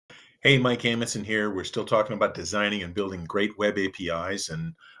Hey, Mike Amundsen here. We're still talking about designing and building great web APIs.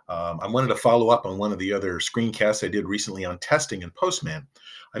 And I wanted to follow up on one of the other screencasts I did recently on testing in Postman.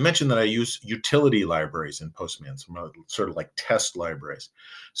 I mentioned that I use utility libraries in Postman, sort of like test libraries.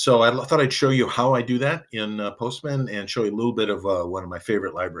 So I thought I'd show you how I do that in Postman and show you a little bit of one of my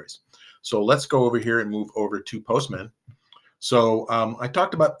favorite libraries. So let's go over here and move over to Postman. So I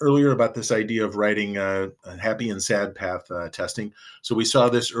talked about earlier about this idea of writing a happy and sad path testing. So we saw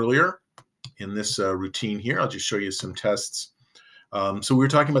this earlier in this routine here. I'll just show you some tests. So we were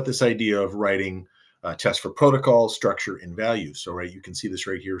talking about this idea of writing tests for protocol, structure, and value. So you can see this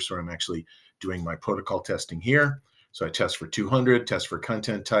right here. So I'm actually doing my protocol testing here. So I test for 200, test for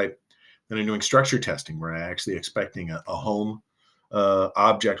content type. Then I'm doing structure testing where I'm actually expecting a home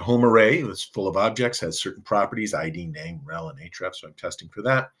home array that's full of objects, has certain properties, ID, name, rel, and href. So I'm testing for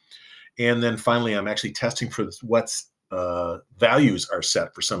that. And then finally, I'm actually testing for what's values are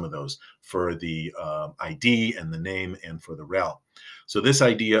set for some of those, for the ID and the name and for the rel. So this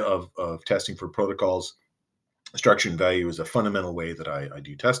idea of testing for protocols, structure, and value is a fundamental way that I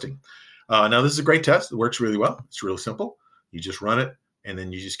do testing. Now, this is a great test. It works really well. It's real simple. You just run it, and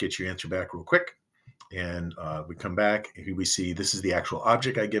then you just get your answer back real quick. And we come back, we see this is the actual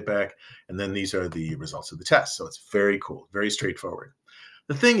object I get back, and then these are the results of the test. So it's very cool, very straightforward.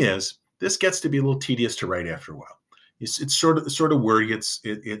 The thing is, this gets to be a little tedious to write after a while. It's sort of wordy. It's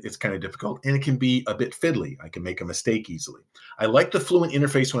kind of difficult, and it can be a bit fiddly. I can make a mistake easily. I like the fluent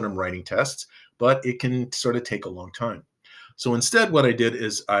interface when I'm writing tests, but it can sort of take a long time. So instead, what I did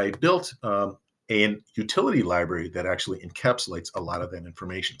is I built a utility library that actually encapsulates a lot of that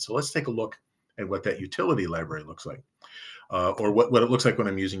information. So let's take a look at what that utility library looks like, or what it looks like when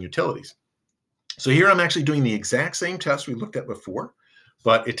I'm using utilities. So here I'm actually doing the exact same test we looked at before,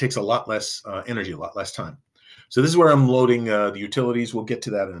 but it takes a lot less energy, a lot less time. So this is where I'm loading the utilities. We'll get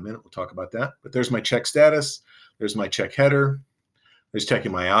to that in a minute. We'll talk about that. But there's my check status. There's my check header. There's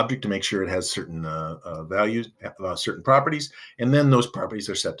checking my object to make sure it has certain values, certain properties. And then those properties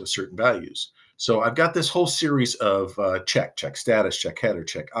are set to certain values. So I've got this whole series of check status, check header,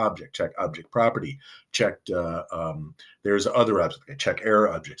 check object property, checked, there's other objects, check error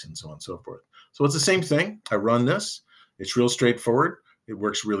objects, and so on and so forth. So it's the same thing. I run this. It's real straightforward. It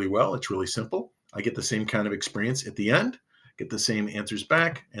works really well. It's really simple. I get the same kind of experience at the end, get the same answers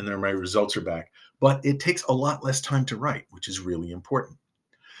back, and then my results are back. But it takes a lot less time to write, which is really important.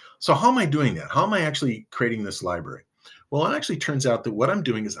 So how am I doing that? How am I actually creating this library? Well, it actually turns out that what I'm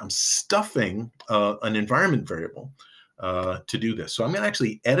doing is I'm stuffing an environment variable to do this. So I'm going to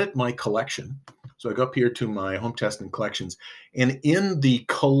actually edit my collection. So I go up here to my home test and collections. And in the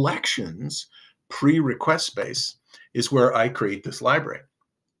collections pre-request space is where I create this library.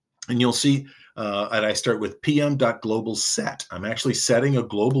 And you'll see and I start with pm.global set. I'm actually setting a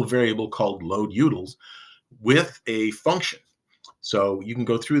global variable called load utils with a function. So you can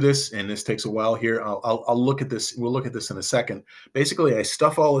go through this, and this takes a while here. I'll look at this. We'll look at this in a second. Basically, I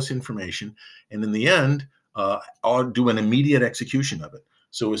stuff all this information, and in the end, I'll do an immediate execution of it.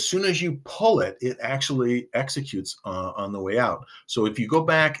 So as soon as you pull it, it actually executes on the way out. So if you go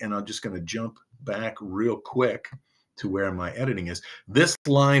back, and I'm just going to jump back real quick to where my editing is, this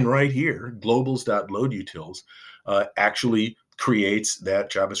line right here, globals.loadutils, actually creates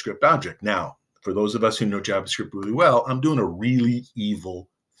that JavaScript object. Now, for those of us who know JavaScript really well, I'm doing a really evil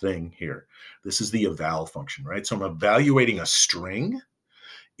thing here. This is the eval function, right? So I'm evaluating a string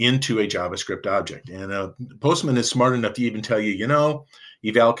into a JavaScript object. And Postman is smart enough to even tell you,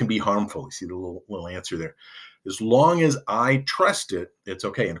 eval can be harmful. You see the little answer there. As long as I trust it, it's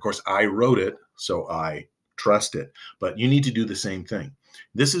okay. And of course, I wrote it, so I trust it. But you need to do the same thing.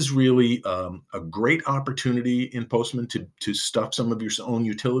 This is really a great opportunity in Postman to stuff some of your own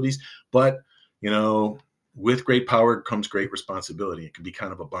utilities, but with great power comes great responsibility. It can be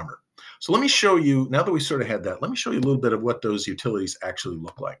kind of a bummer. So let me show you, now that we sort of had that, let me show you a little bit of what those utilities actually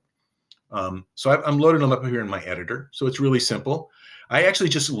look like. So I'm loading them up here in my editor. So it's really simple. I actually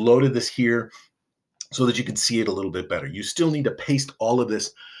just loaded this here so that you can see it a little bit better. You still need to paste all of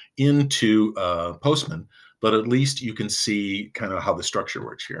this into Postman, but at least you can see kind of how the structure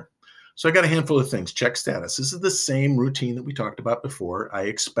works here. So I got a handful of things. Check status. This is the same routine that we talked about before. I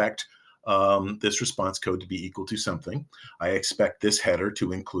expect this response code to be equal to something. I expect this header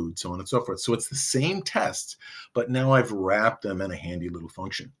to include so on and so forth. So it's the same tests, but now I've wrapped them in a handy little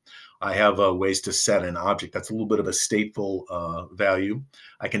function. I have ways to set an object. That's a little bit of a stateful value.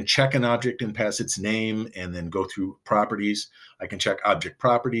 I can check an object and pass its name and then go through properties. I can check object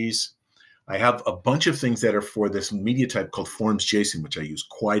properties. I have a bunch of things that are for this media type called forms JSON, which I use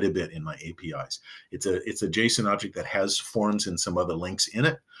quite a bit in my APIs. It's a JSON object that has forms and some other links in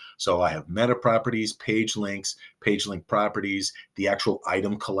it. So I have meta properties, page links, page link properties, the actual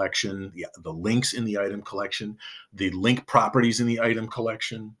item collection, the links in the item collection, the link properties in the item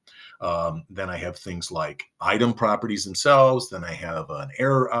collection. Then I have things like item properties themselves. Then I have an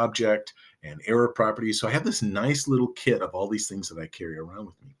error object and error properties. So I have this nice little kit of all these things that I carry around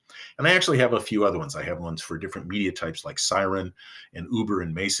with me. And I actually have a few other ones. I have ones for different media types like Siren and Uber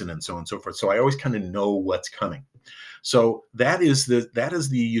and Mason and so on and so forth. So I always kind of know what's coming. So that is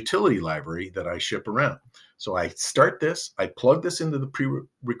the utility library that I ship around. So I start this, I plug this into the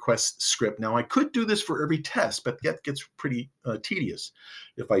pre-request script. Now I could do this for every test, but that gets pretty tedious.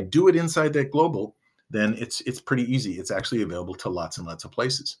 If I do it inside that global, then it's pretty easy. It's actually available to lots and lots of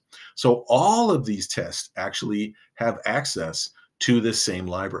places. So all of these tests actually have access to this same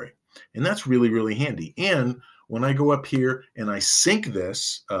library. And that's really, really handy. And when I go up here and I sync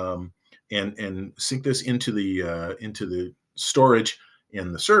this and sync this into the storage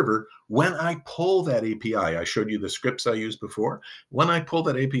in the server, when I pull that API, I showed you the scripts I used before. When I pull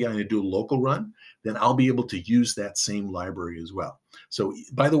that API and I do a local run, then I'll be able to use that same library as well. So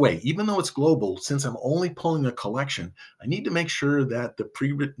by the way, even though it's global, since I'm only pulling a collection, I need to make sure that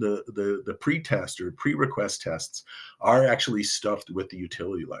the pre-test or pre-request tests are actually stuffed with the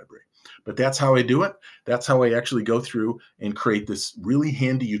utility library. But that's how I do it. That's how I actually go through and create this really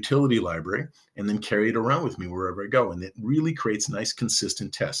handy utility library and then carry it around with me wherever I go. And it really creates nice,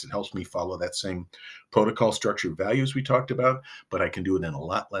 consistent tests. It helps me follow that same protocol structure values we talked about, but I can do it in a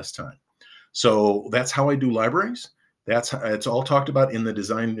lot less time. So that's how I do libraries. It's all talked about in the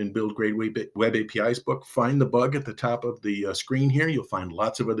Design and Build Great Web APIs book. Find the bug at the top of the screen here. You'll find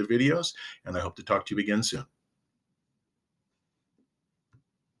lots of other videos, and I hope to talk to you again soon.